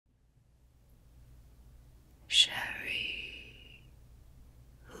Sherry,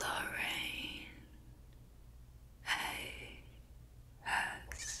 Lorraine, ASMR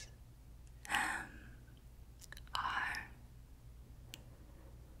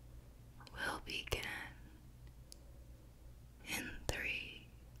will begin in 3,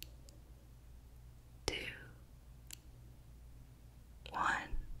 2, 1.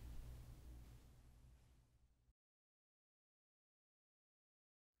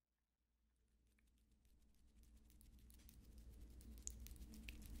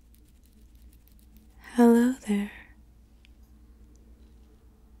 Hello there.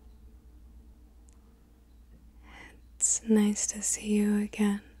 It's nice to see you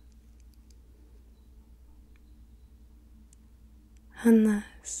again.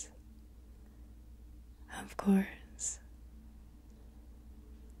 Unless, of course,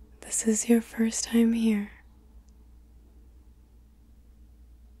 this is your first time here.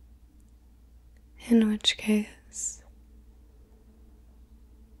 In which case,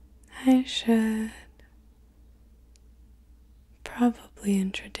 I should probably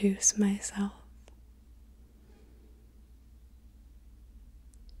introduce myself.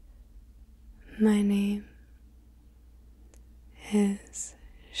 My name is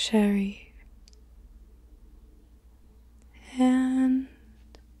Sherry, and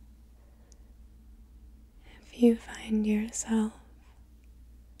if you find yourself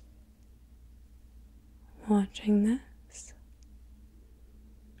watching this,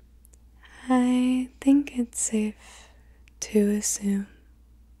 I think it's safe to assume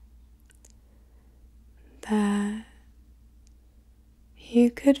that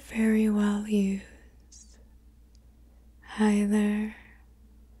you could very well use either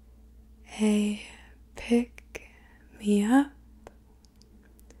a pick me up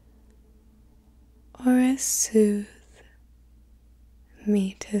or a soothe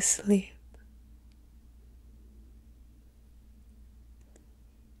me to sleep.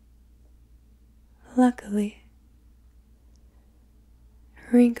 Luckily,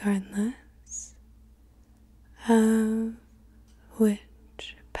 regardless of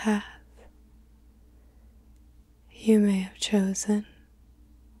which path you may have chosen,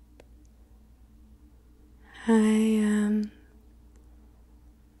 I am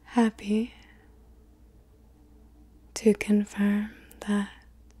happy to confirm that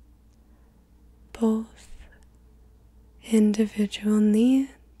both individual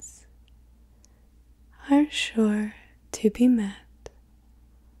needs are sure to be met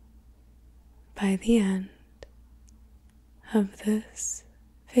by the end of this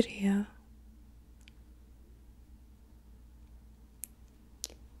video.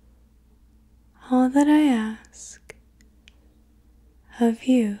 All that I ask of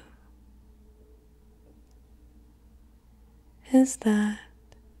you is that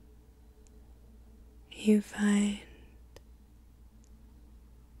you find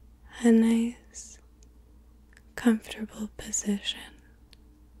a nice, comfortable position,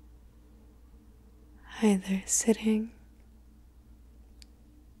 either sitting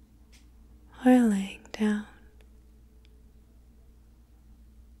or laying down,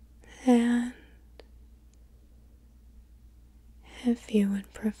 and if you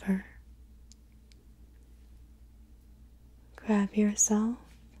would prefer, grab yourself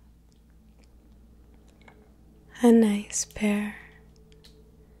a nice pair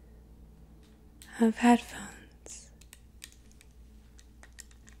of headphones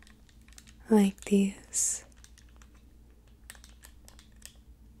like these.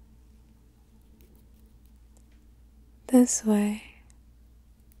 This way,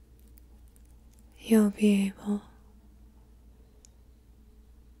 you'll be able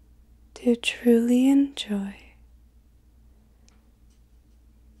to truly enjoy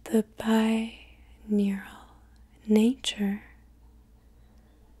the binaural nature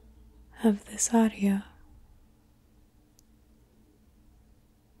of this audio.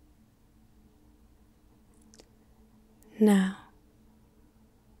 Now,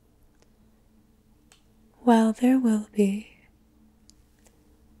 while there will be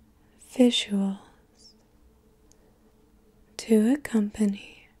visuals to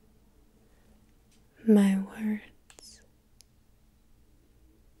accompany my words,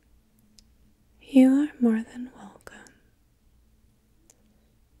 you are more than welcome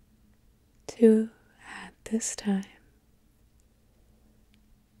to, at this time,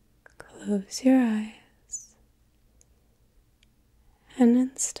 close your eyes and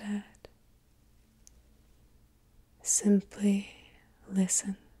instead simply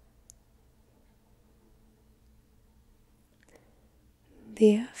listen.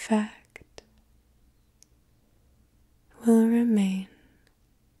 The effect will remain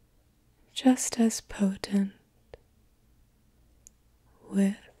just as potent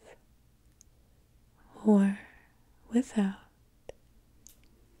with or without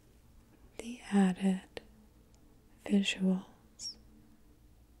the added visuals.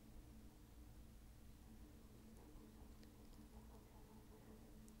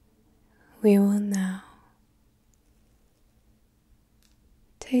 We will now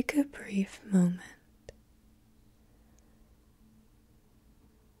take a brief moment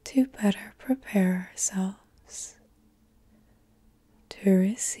to better prepare ourselves to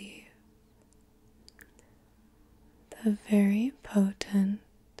receive the very potent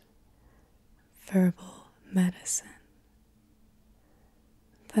verbal medicine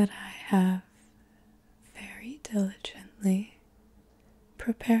that I have very diligently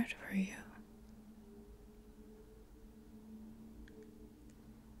prepared for you.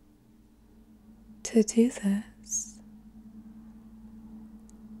 To do this,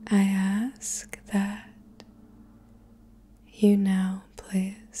 I ask that you now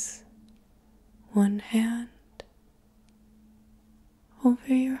place one hand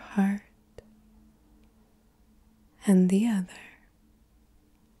over your heart and the other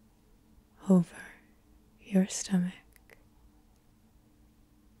over your stomach.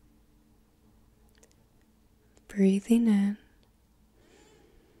 Breathing in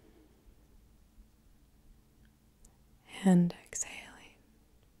and exhaling.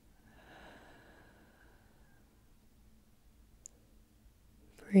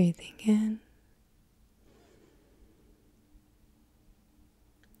 Breathing in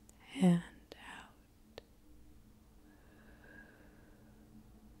and out.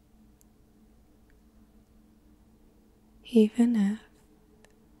 Even if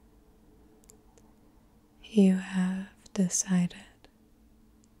you have decided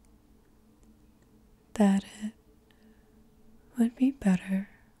that it would be better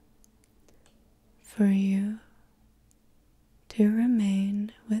for you to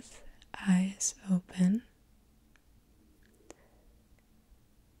remain with eyes open,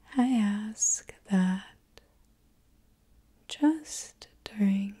 I ask that just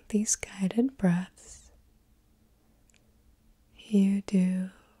during these guided breaths, you do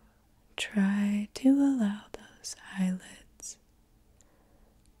try to allow those eyelids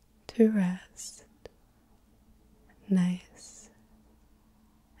to rest nice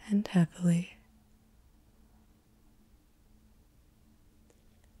and heavily.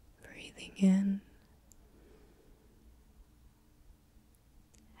 Breathing in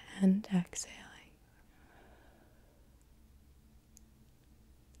and exhaling.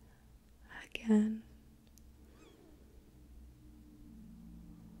 Again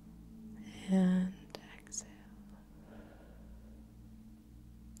and exhale.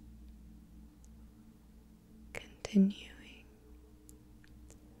 Continuing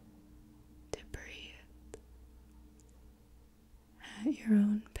to breathe at your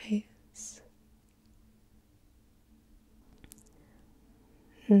own pace,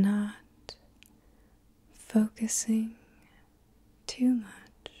 not focusing too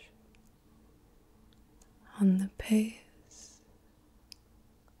much on the pace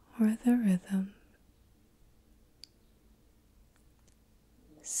or the rhythm,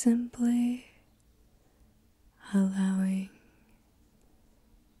 simply allowing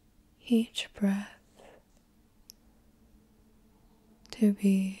each breath to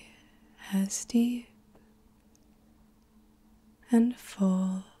be as deep and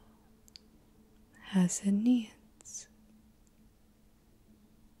full as it needs,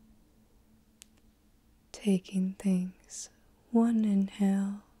 taking things one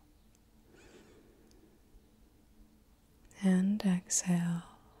inhale and exhale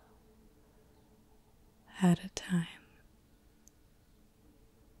at a time.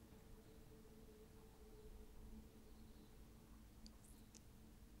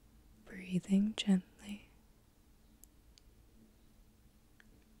 Breathing gently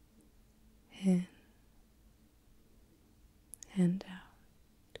in and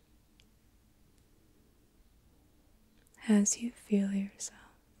out as you feel yourself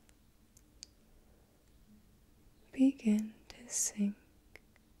begin to sink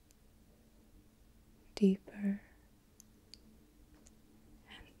deeper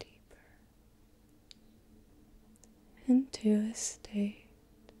and deeper into a state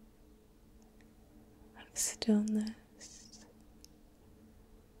of stillness,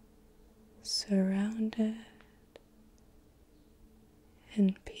 surrounded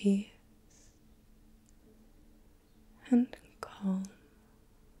in peace and calm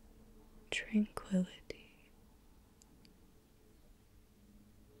tranquility.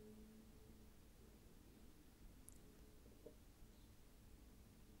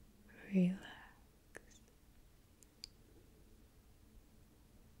 Relax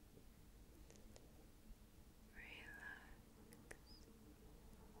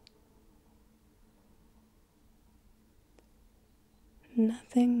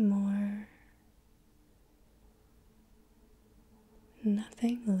Nothing more,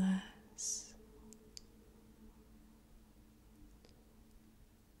 nothing less.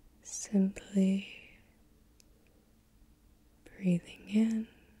 Simply breathing in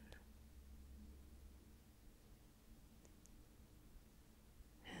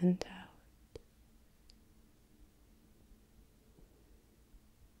and out.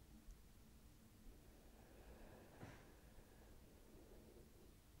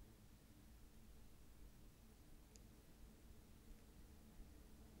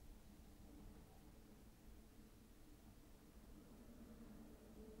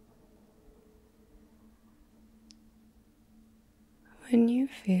 When you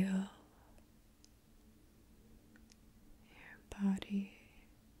feel your body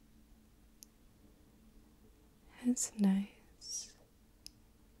is nice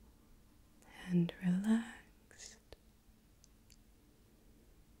and relaxed,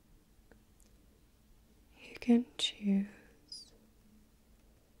 you can choose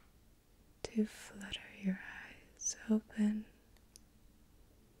to flutter your eyes open,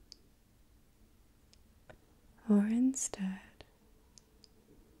 or instead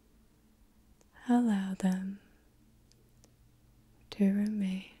allow them to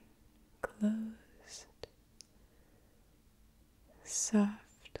remain closed,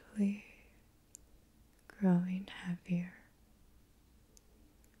 softly growing heavier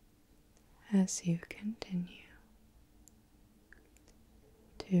as you continue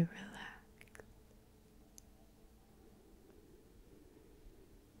to relax.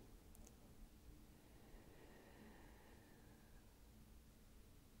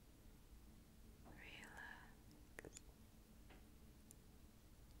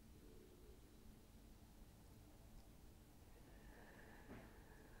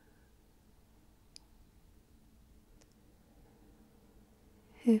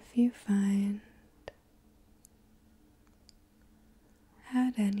 If you find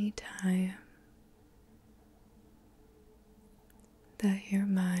at any time that your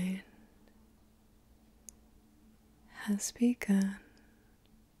mind has begun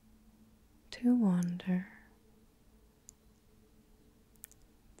to wander,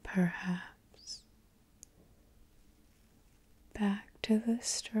 perhaps back to the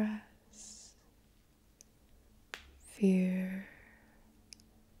stress, fear,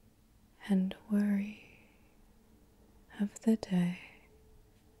 and worry of the day,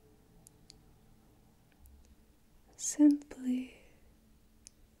 simply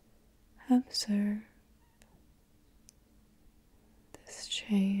observe this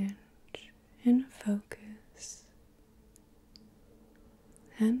change in focus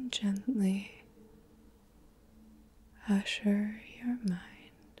and gently usher your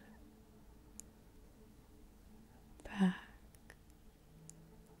mind back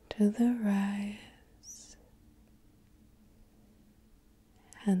to the rise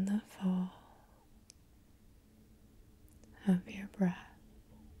and the fall of your breath.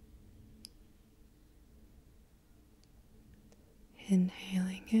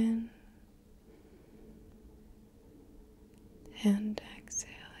 Inhaling in and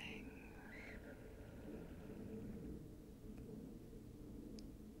exhaling.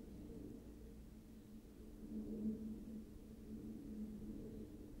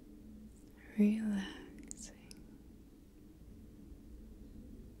 Relaxing.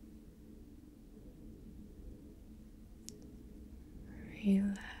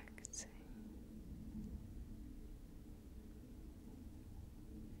 Relaxing.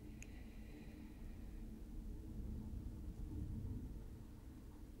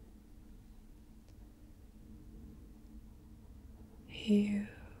 You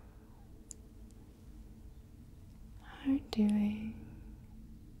are doing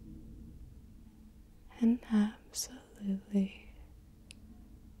an absolutely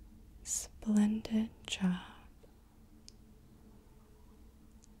splendid job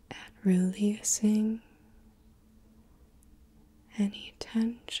at releasing any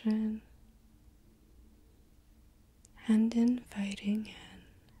tension and inviting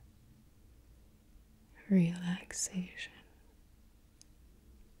in relaxation.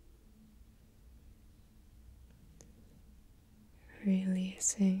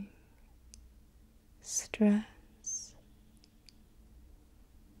 Releasing stress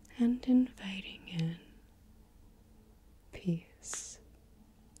and inviting in peace.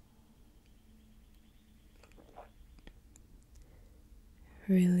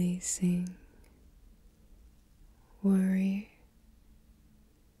 Releasing worry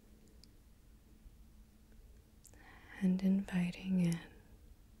and inviting in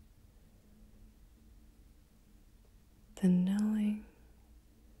the knowing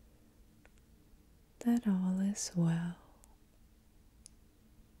that all is well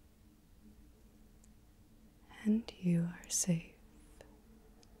and you are safe.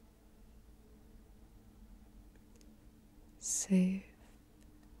 Safe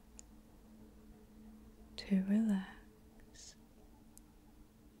to relax.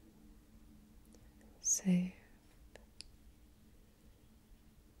 Safe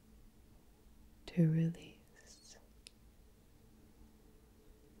to release.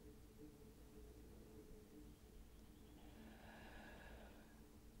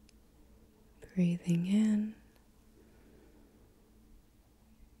 Breathing in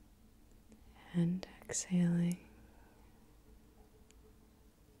and exhaling,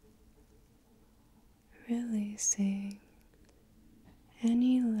 releasing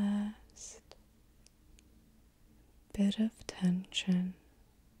any last bit of tension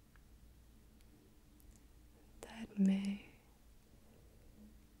that may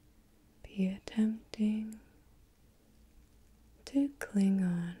be attempting to cling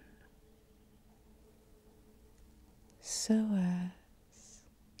on so as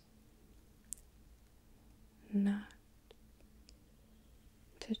not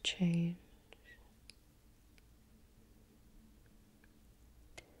to change.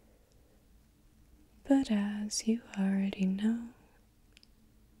 But as you already know,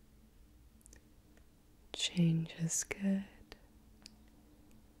 change is good,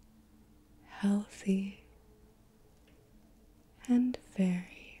 healthy, and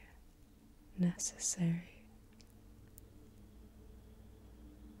very necessary.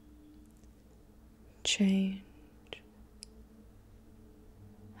 Change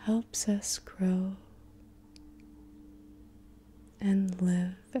helps us grow and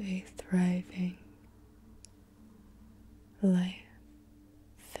live a thriving life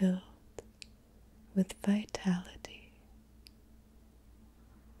filled with vitality.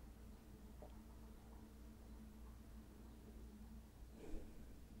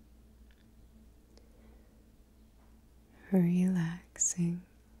 Relaxing,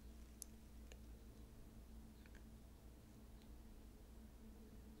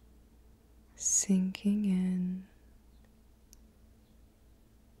 sinking in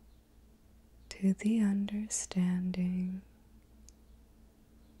to the understanding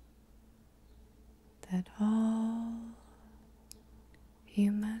that all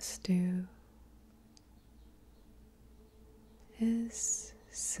you must do is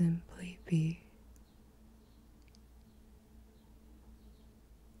simply be.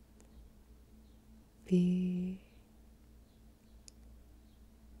 Be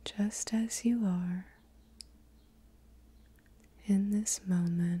just as you are in this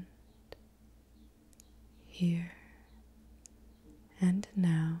moment, here and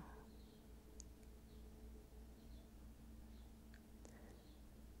now.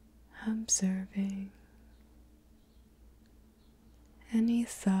 Observing any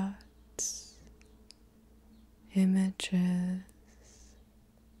thoughts, images,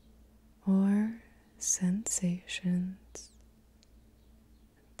 or sensations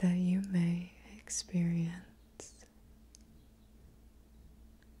that you may experience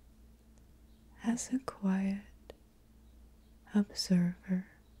as a quiet observer,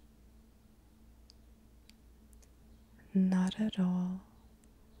 not at all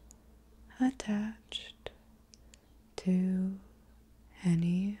attached to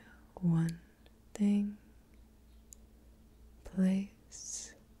any one thing,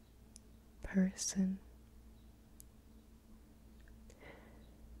 place, person.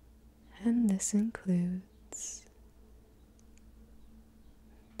 And this includes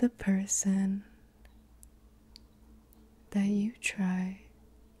the person that you try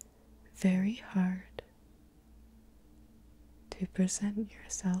very hard to present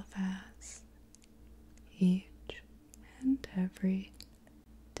yourself as each and every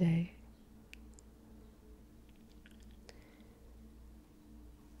day.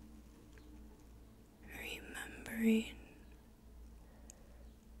 Remembering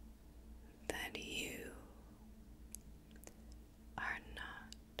that you are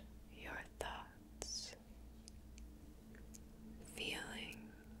not your thoughts,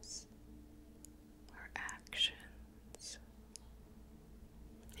 feelings, or actions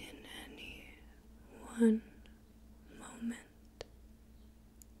in any one moment.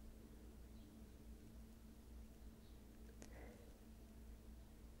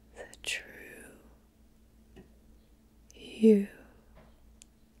 The true you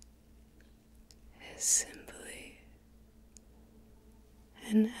is simply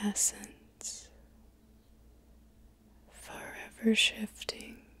an essence, forever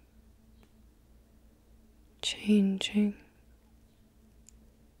shifting, changing,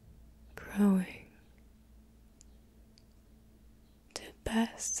 growing,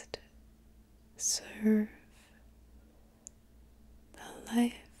 best serve the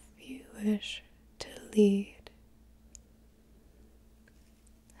life you wish to lead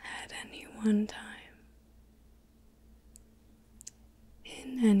at any one time,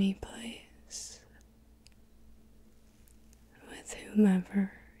 in any place, with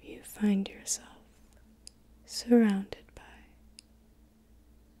whomever you find yourself surrounded by.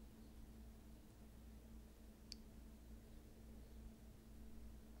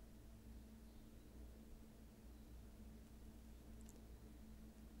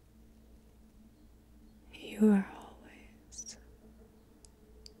 You are always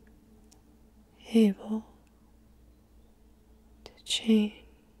able to change,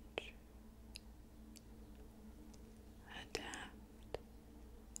 adapt,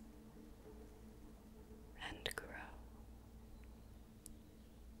 and grow.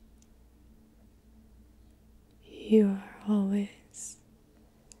 You are always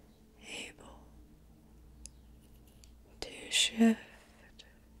able to shift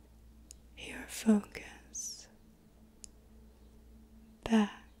your focus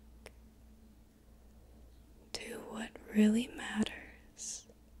back to what really matters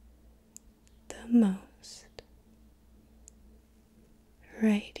the most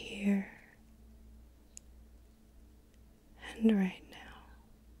right here and right now.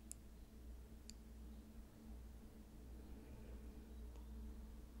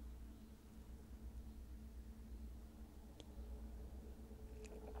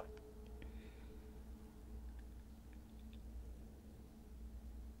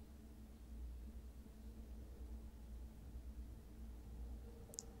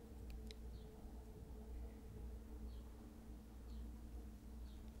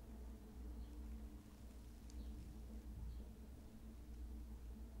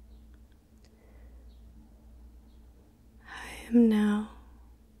 I am now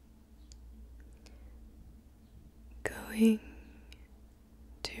going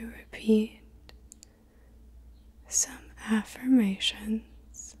to repeat some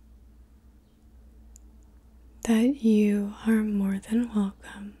affirmations that you are more than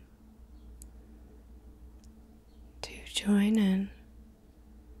welcome to join in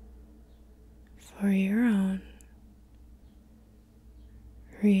for your own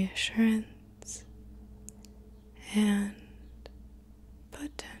reassurance and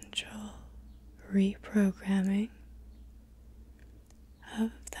potential reprogramming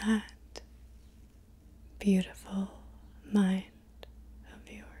of that beautiful mind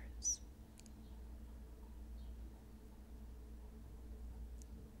of yours.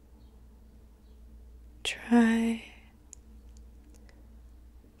 Try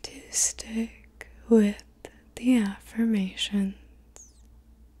to stick with the affirmations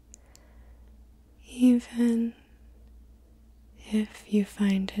even if you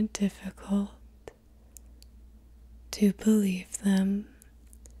find it difficult to believe them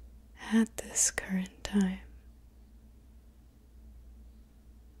at this current time.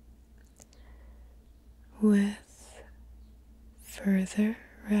 With further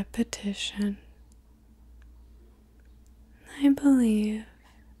repetition, I believe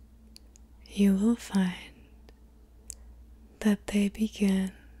you will find that they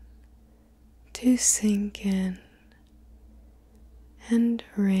begin to sink in and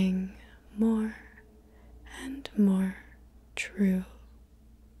ring more and more true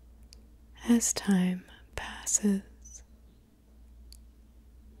as time passes.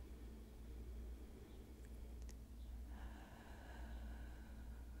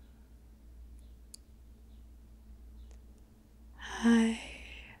 I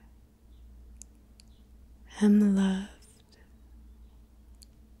am loved.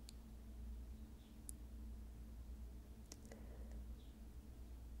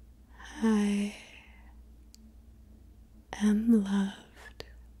 I am loved.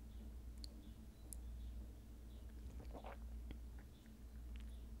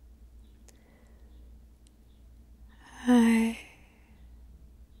 I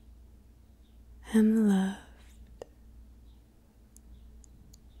am loved.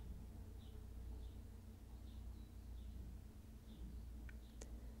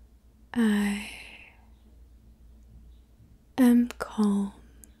 I am calm.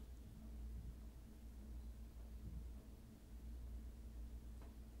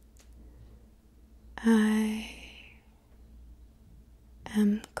 I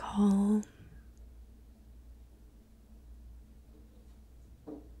am calm.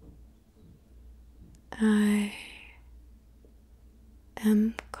 I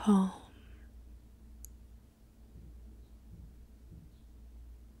am calm.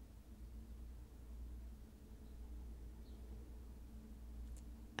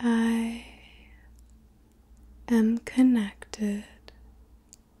 I am connected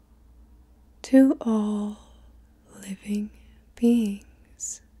to all living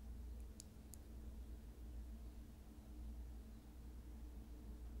beings.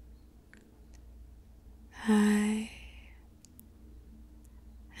 I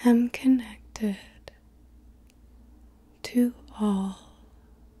am connected to all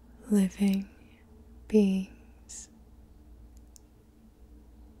living beings.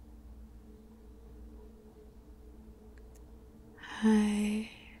 I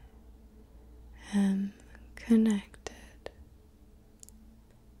am connected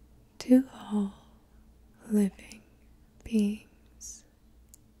to all living beings.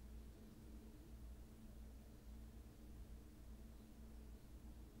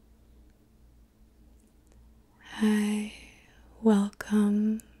 I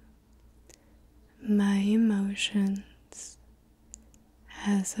welcome my emotions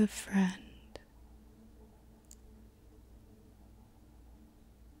as a friend.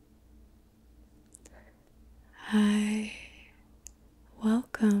 I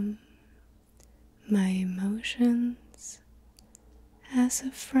welcome my emotions as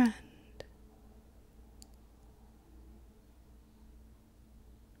a friend.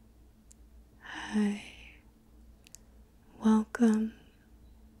 I welcome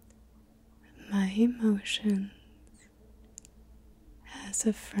my emotions as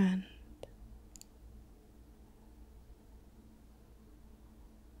a friend.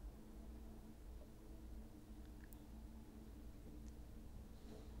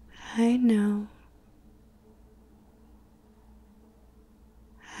 I know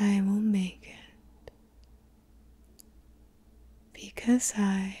I will make it because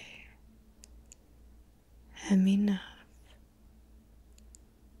I am enough.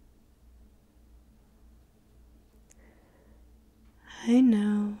 I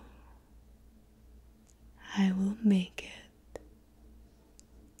know I will make it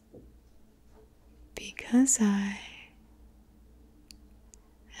because I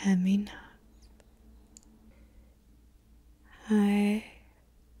am enough. I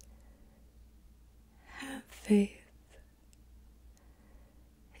have faith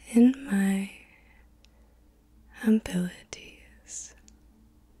in my abilities.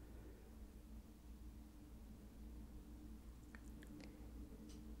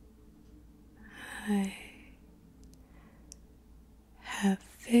 I have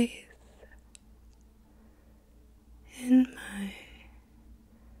faith in my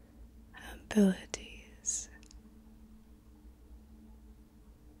abilities.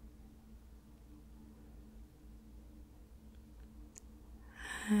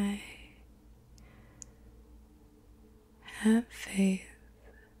 I have faith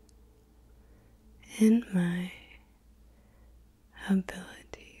in my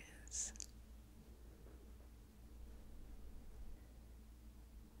abilities.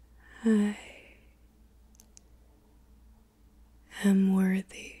 I am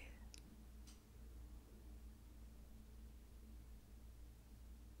worthy.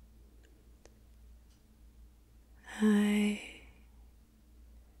 I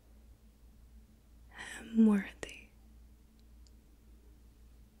am worthy.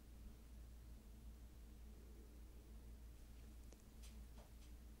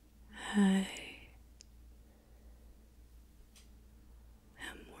 I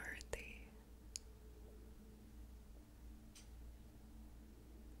am worthy.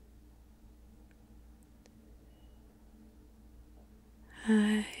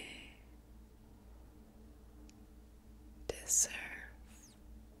 I deserve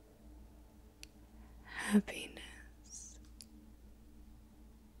happiness.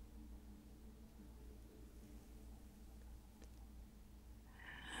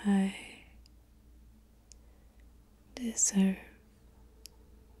 I deserve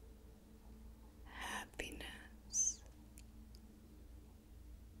happiness.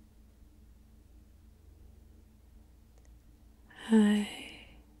 I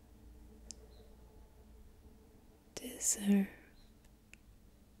deserve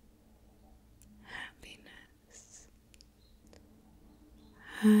happiness.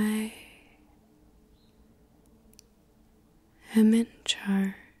 I am in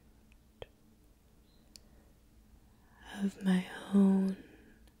charge of my own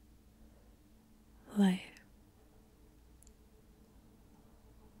life.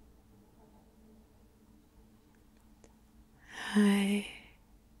 I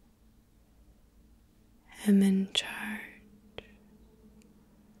am in charge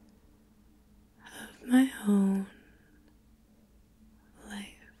of my own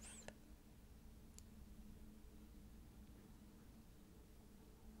life.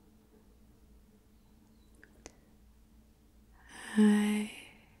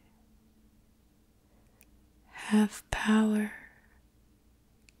 have power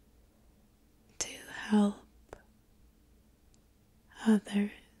to help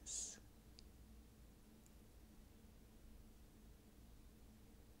others.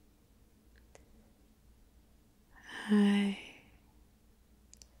 I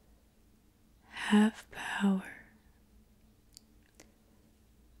have power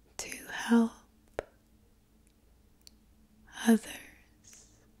to help others.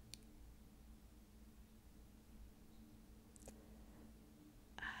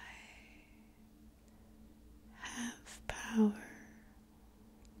 Have power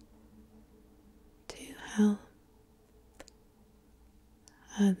to help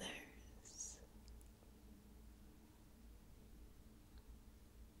others.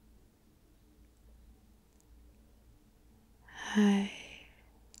 I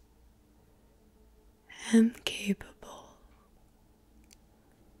am capable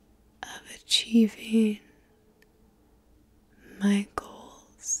of achieving my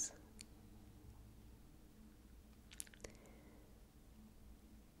goals.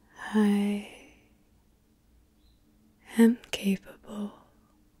 I am capable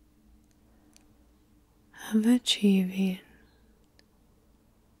of achieving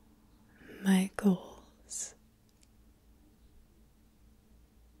my goals.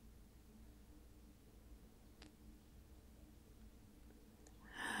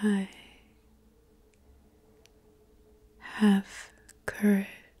 I have courage,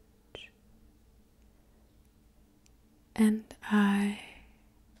 and I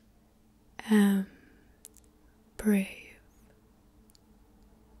am brave.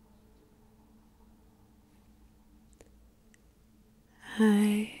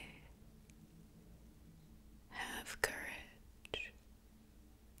 I have courage,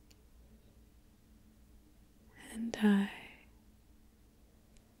 and I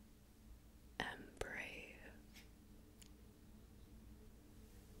am brave.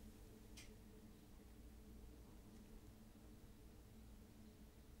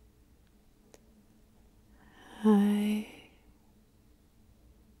 I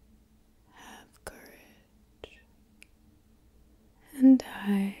have courage, and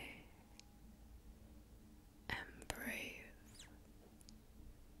I am brave.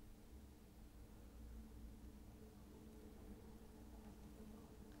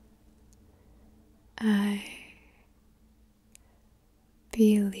 I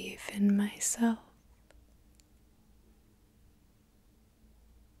believe in myself.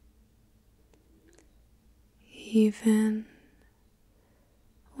 Even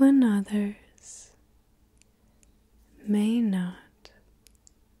when others may not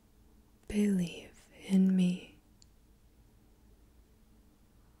believe in me.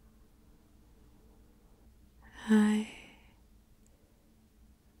 I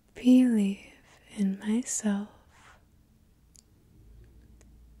believe in myself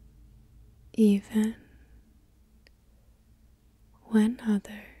even when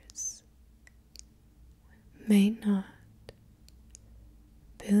others may not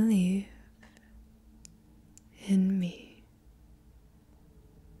believe in me.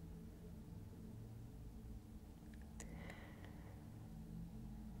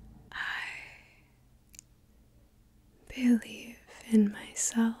 I believe in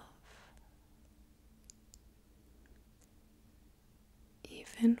myself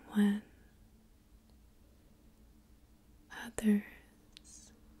even when others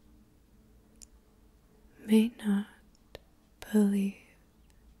may not believe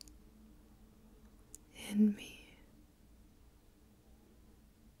in me.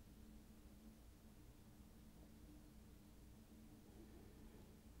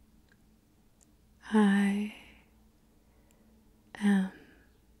 I am.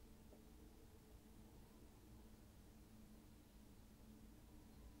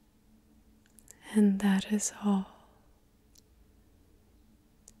 And that is all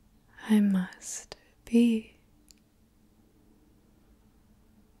I must be.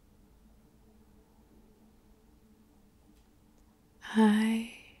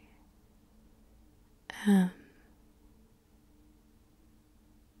 I am.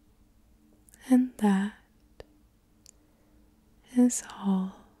 And that is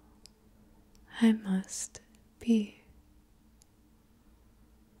all I must be.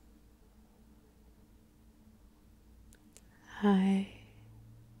 I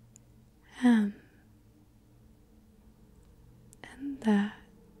am. And that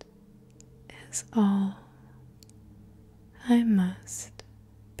is all I must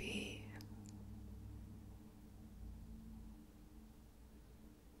be.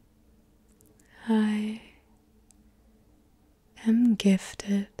 I am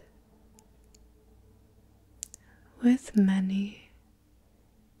gifted with many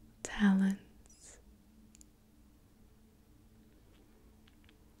talents.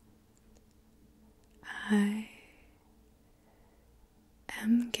 I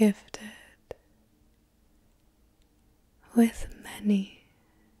am gifted with many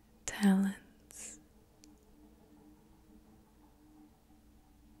talents.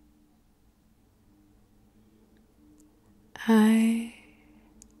 I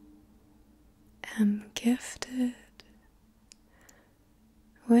am gifted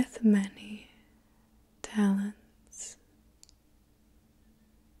with many talents.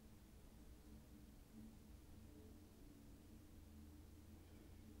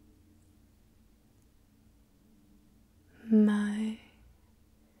 My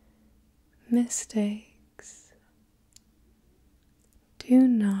mistakes do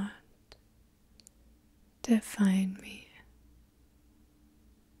not define me.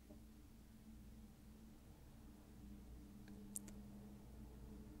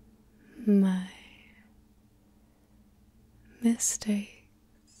 My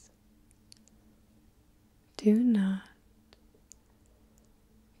mistakes do not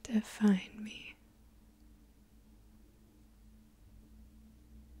define me.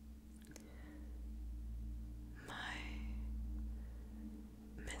 My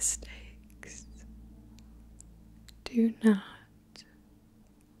mistakes do not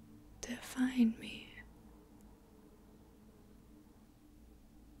define me.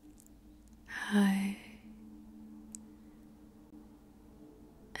 I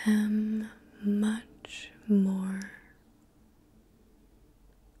am much more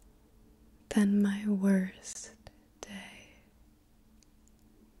than my worst day.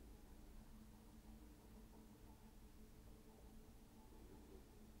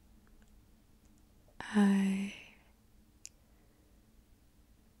 I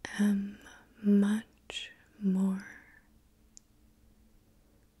am much more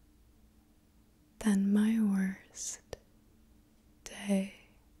than my worst day.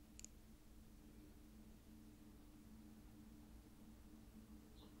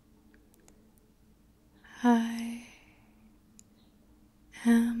 I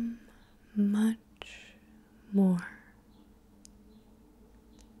am much more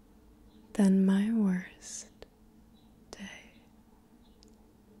than my worst day.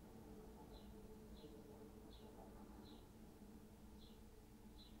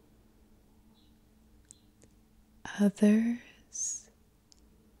 Others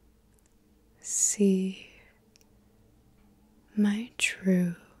see my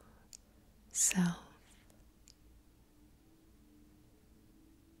true self.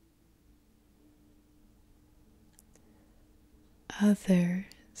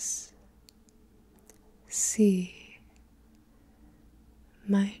 Others see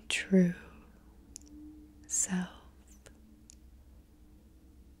my true self.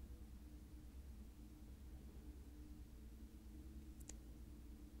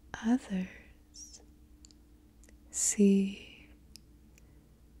 Others see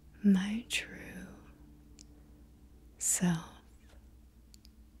my true self.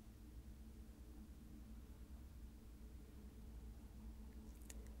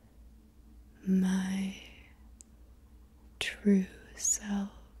 My true self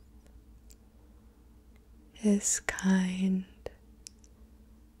is kind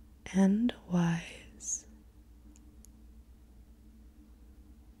and wise.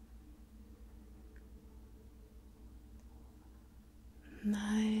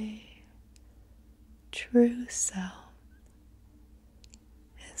 My true self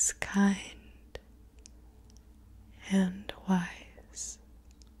is kind and wise.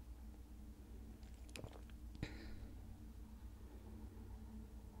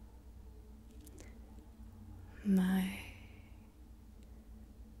 My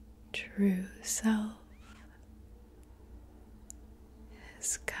true self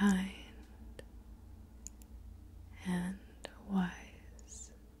is kind and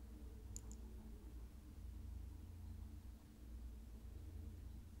wise.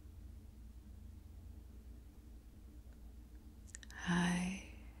 I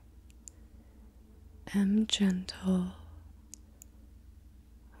am gentle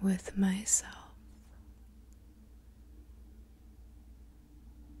with myself.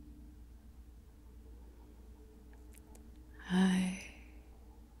 I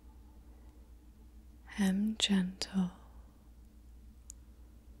am gentle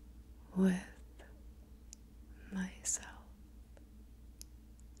with myself.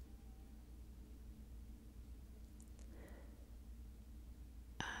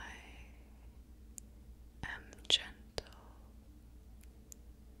 I am gentle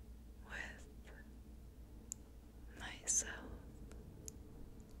with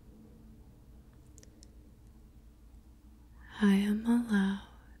I am allowed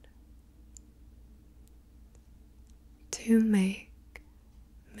to make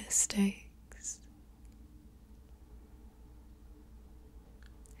mistakes,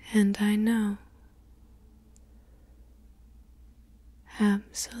 and I know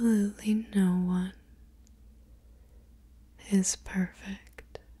absolutely no one is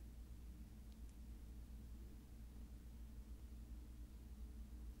perfect.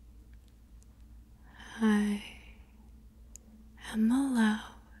 I am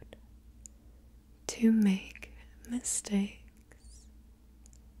allowed to make mistakes,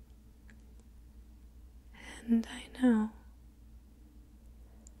 and I know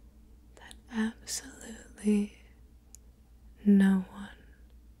that absolutely no one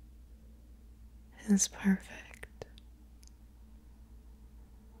is perfect.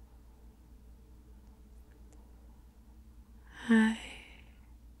 I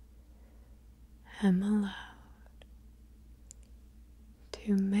am allowed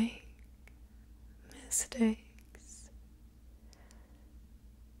to make mistakes,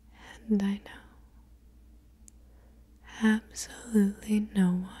 and I know absolutely no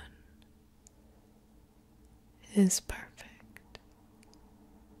one is perfect.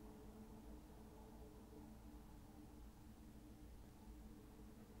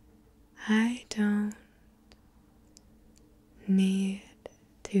 I don't need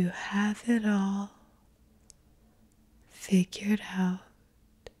to have it all figured out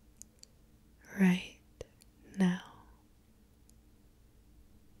right now.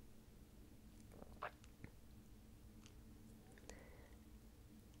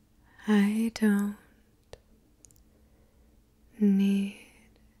 I don't need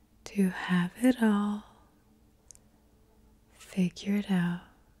to have it all figured out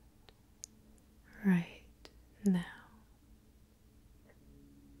right now.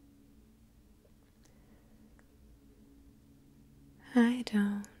 I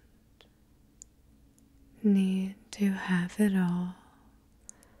don't need to have it all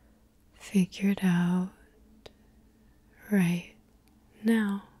figured out right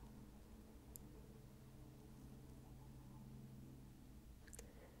now.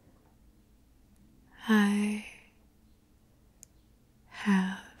 I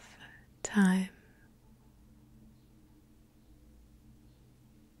have time.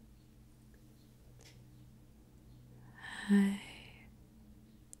 I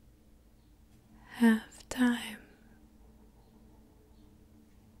have time.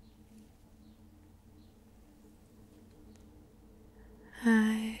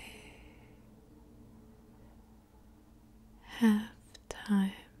 I have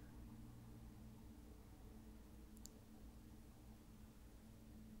time.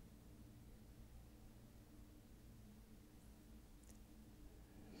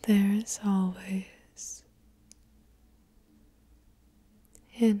 There is always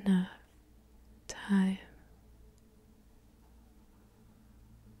enough time.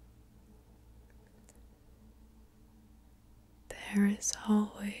 There is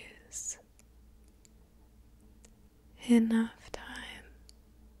always enough time.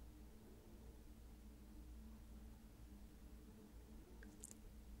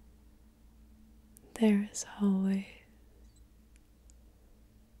 There is always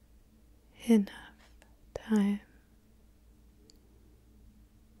enough time.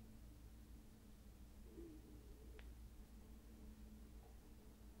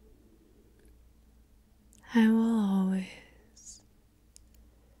 I will always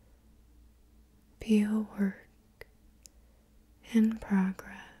be a work in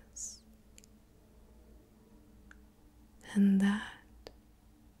progress, and that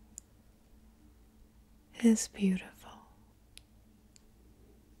is beautiful.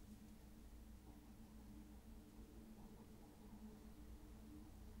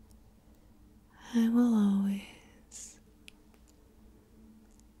 I will always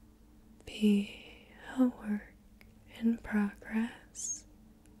be a work in progress,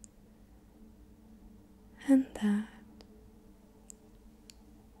 and that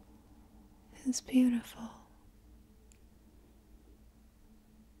is beautiful.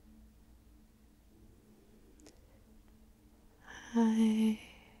 I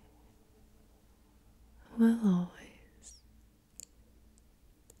will always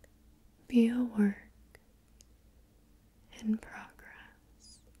be a work in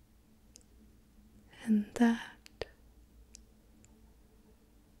progress, and that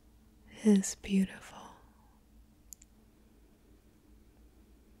is beautiful.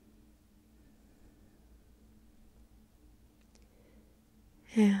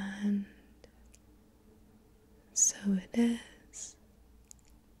 And so it is.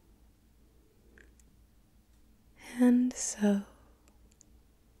 and so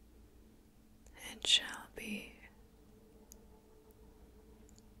it shall be.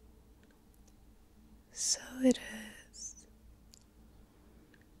 So it is,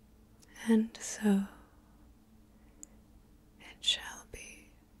 and so it shall be.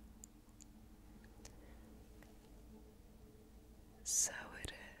 So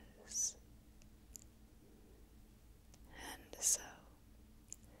it is, and so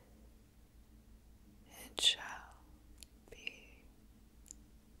it shall be.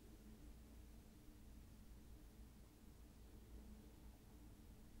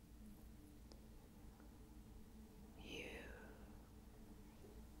 You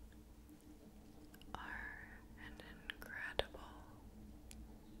are an incredible,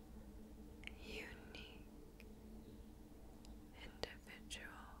 unique individual,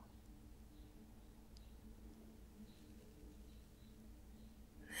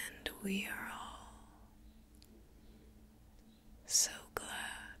 and we are all so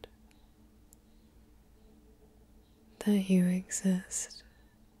glad that you exist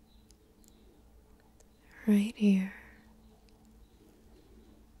right here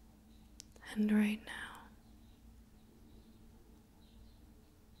and right now.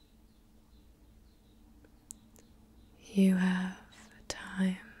 You have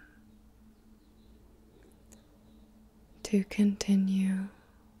time to continue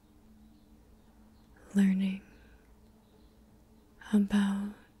learning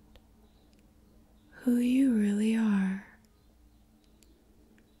about who you really are,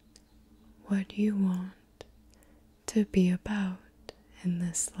 what you want to be about in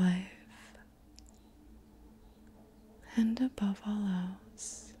this life, and above all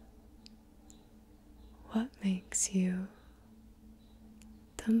else, what makes you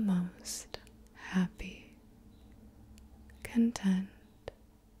the most happy, content,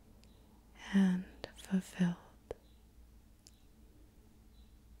 and fulfilled.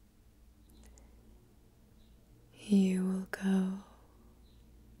 You will go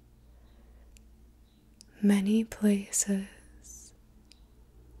many places,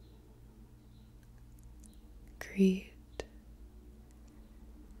 greet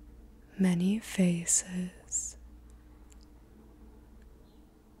many faces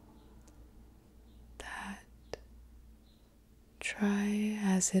that, try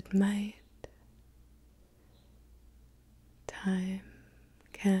as it might, time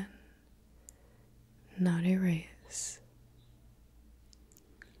can not erase.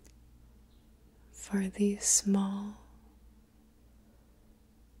 For these small,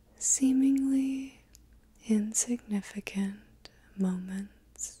 seemingly insignificant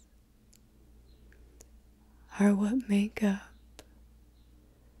moments are what make up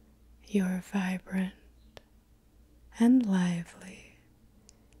your vibrant and lively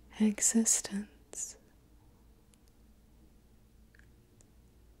existence.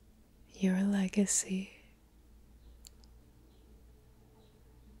 Your legacy,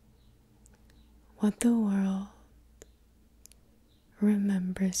 what the world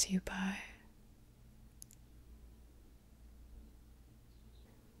remembers you by.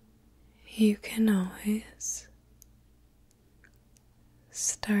 You can always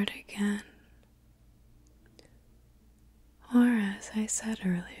start again, or as I said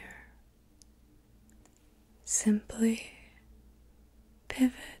earlier, simply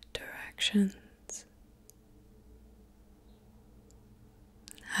pivot directions.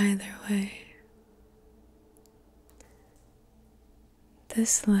 Either way,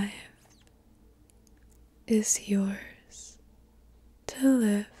 this life is yours to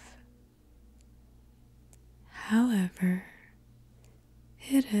live however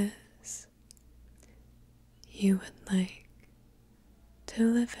it is you would like to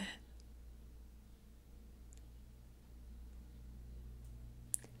live it.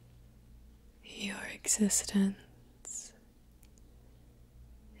 Your existence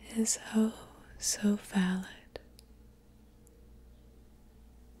is oh so valid,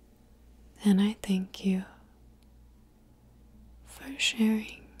 and I thank you for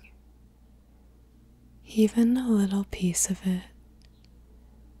sharing even a little piece of it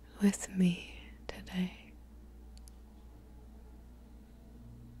with me today.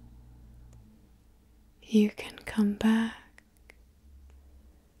 You can come back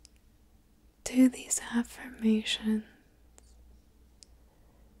to these affirmations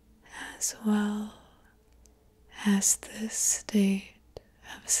as well as this state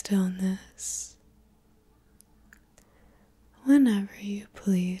of stillness whenever you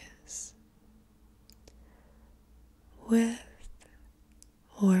please, with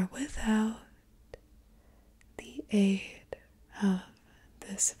or without the aid of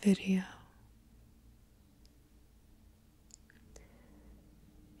this video.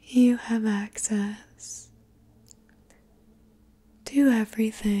 you have access to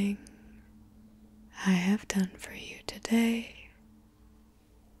everything I have done for you today,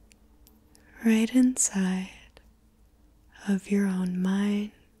 right inside of your own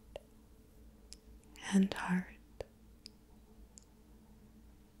mind and heart.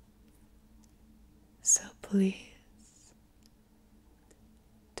 So please,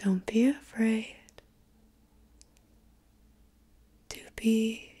 don't be afraid to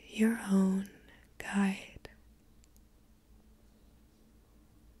be your own guide.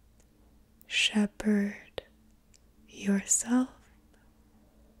 Shepherd yourself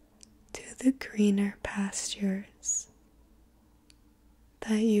to the greener pastures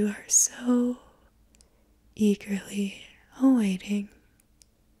that you are so eagerly awaiting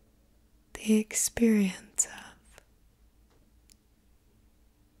the experience of.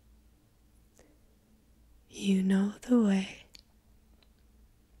 You know the way,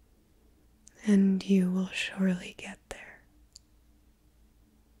 and you will surely get there.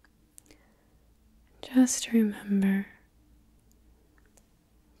 Just remember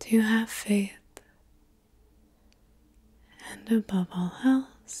to have faith, and above all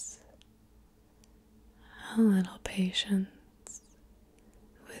else, a little patience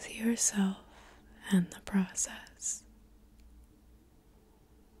with yourself and the process.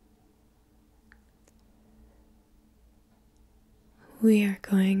 We are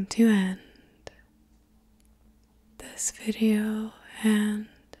going to end this video and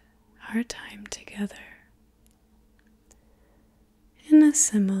our time together in a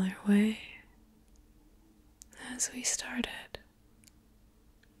similar way as we started.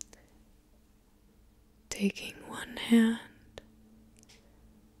 Taking one hand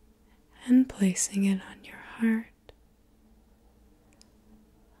and placing it on your heart,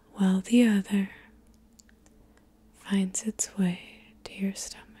 while the other finds its way to your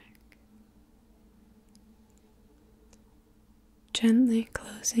stomach. Gently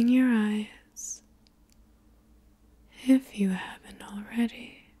closing your eyes if you haven't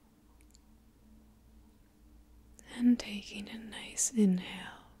already, and taking a nice inhale.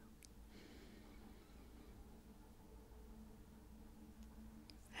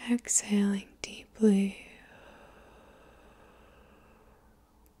 Exhaling deeply.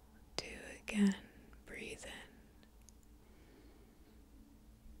 2 again. Breathe in.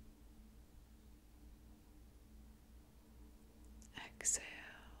 Exhale.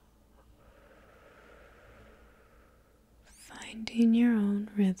 Finding your own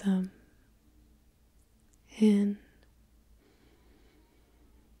rhythm. In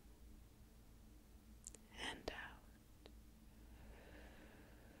and out.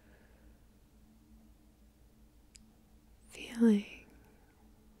 Feeling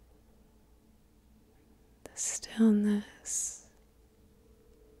the stillness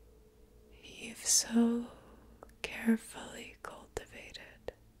you've so carefully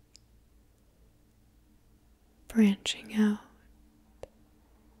cultivated, branching out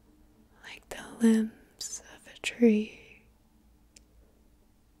like the limbs of a tree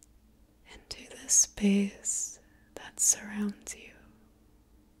into the space that surrounds you.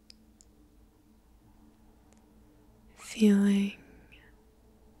 Feeling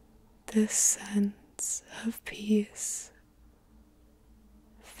this sense of peace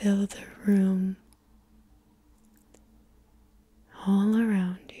fill the room all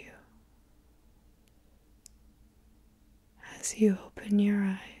around you as you open your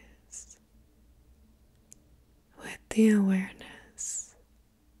eyes with the awareness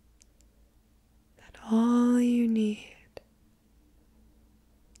that all you need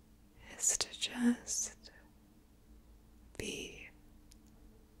is to just be.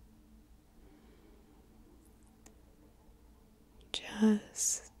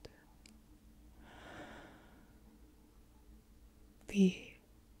 Just be.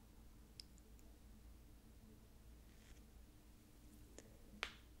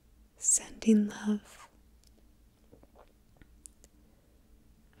 Sending love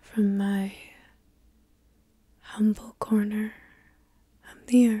from my humble corner of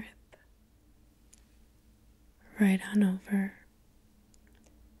the earth right on over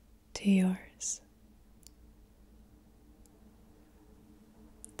to yours.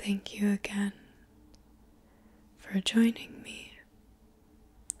 Thank you again for joining me,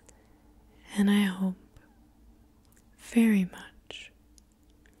 and I hope very much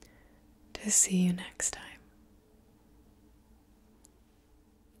to see you next time.